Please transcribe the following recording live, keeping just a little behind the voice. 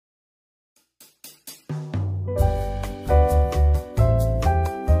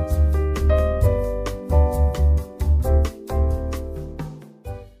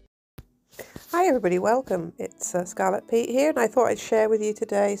everybody, welcome. It's Scarlet here, and I thought I'd share with you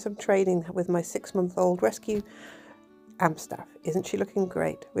today some training with my 6-month-old rescue Amstaff. Isn't she looking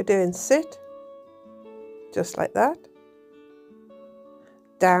great? We're doing sit, just like that,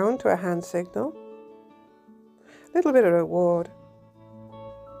 down to a hand signal, a little bit of reward,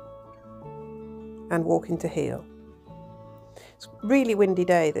 and walk into heel. It's a really windy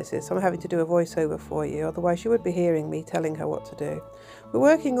day this is, so I'm having to do a voiceover for you, otherwise you would be hearing me telling her what to do. We're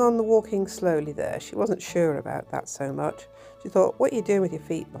working on the walking slowly there. She wasn't sure about that so much. She thought, what are you doing with your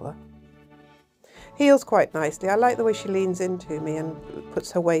feet, Mother? Heels quite nicely. I like the way she leans into me and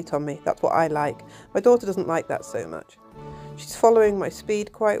puts her weight on me. That's what I like. My daughter doesn't like that so much. She's following my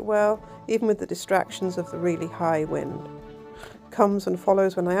speed quite well, even with the distractions of the really high wind. Comes and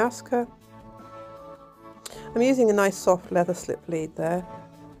follows when I ask her. I'm using a nice soft leather slip lead there,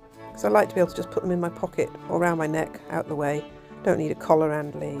 because I like to be able to just put them in my pocket or around my neck, out the way. Don't need a collar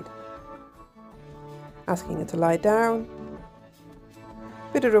and lead. Asking her to lie down.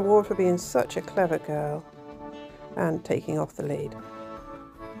 Bit of reward for being such a clever girl. And taking off the lead.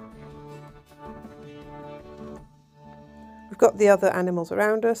 We've got the other animals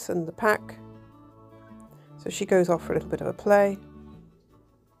around us and the pack. So she goes off for a little bit of a play.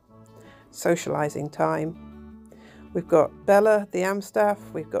 Socialising time. We've got Bella, the Amstaff,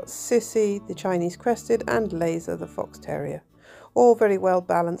 we've got Sissy, the Chinese Crested, and Laser, the Fox Terrier. All very well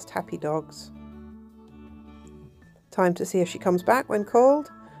balanced, happy dogs. Time to see if she comes back when called.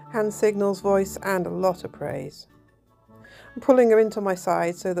 Hand signals, voice, and a lot of praise. I'm pulling her into my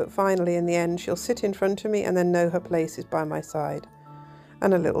side so that finally in the end she'll sit in front of me and then know her place is by my side.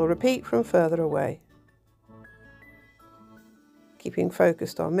 And a little repeat from further away. Keeping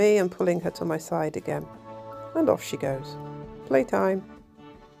focused on me and pulling her to my side again. And off she goes. Playtime.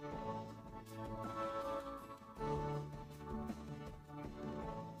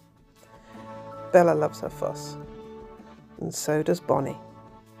 Bella loves her fuss. And so does Bonnie.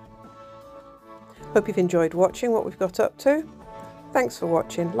 Hope you've enjoyed watching what we've got up to. Thanks for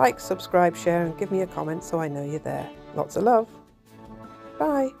watching. Like, subscribe, share and give me a comment so I know you're there. Lots of love.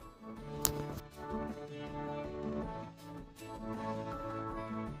 Bye.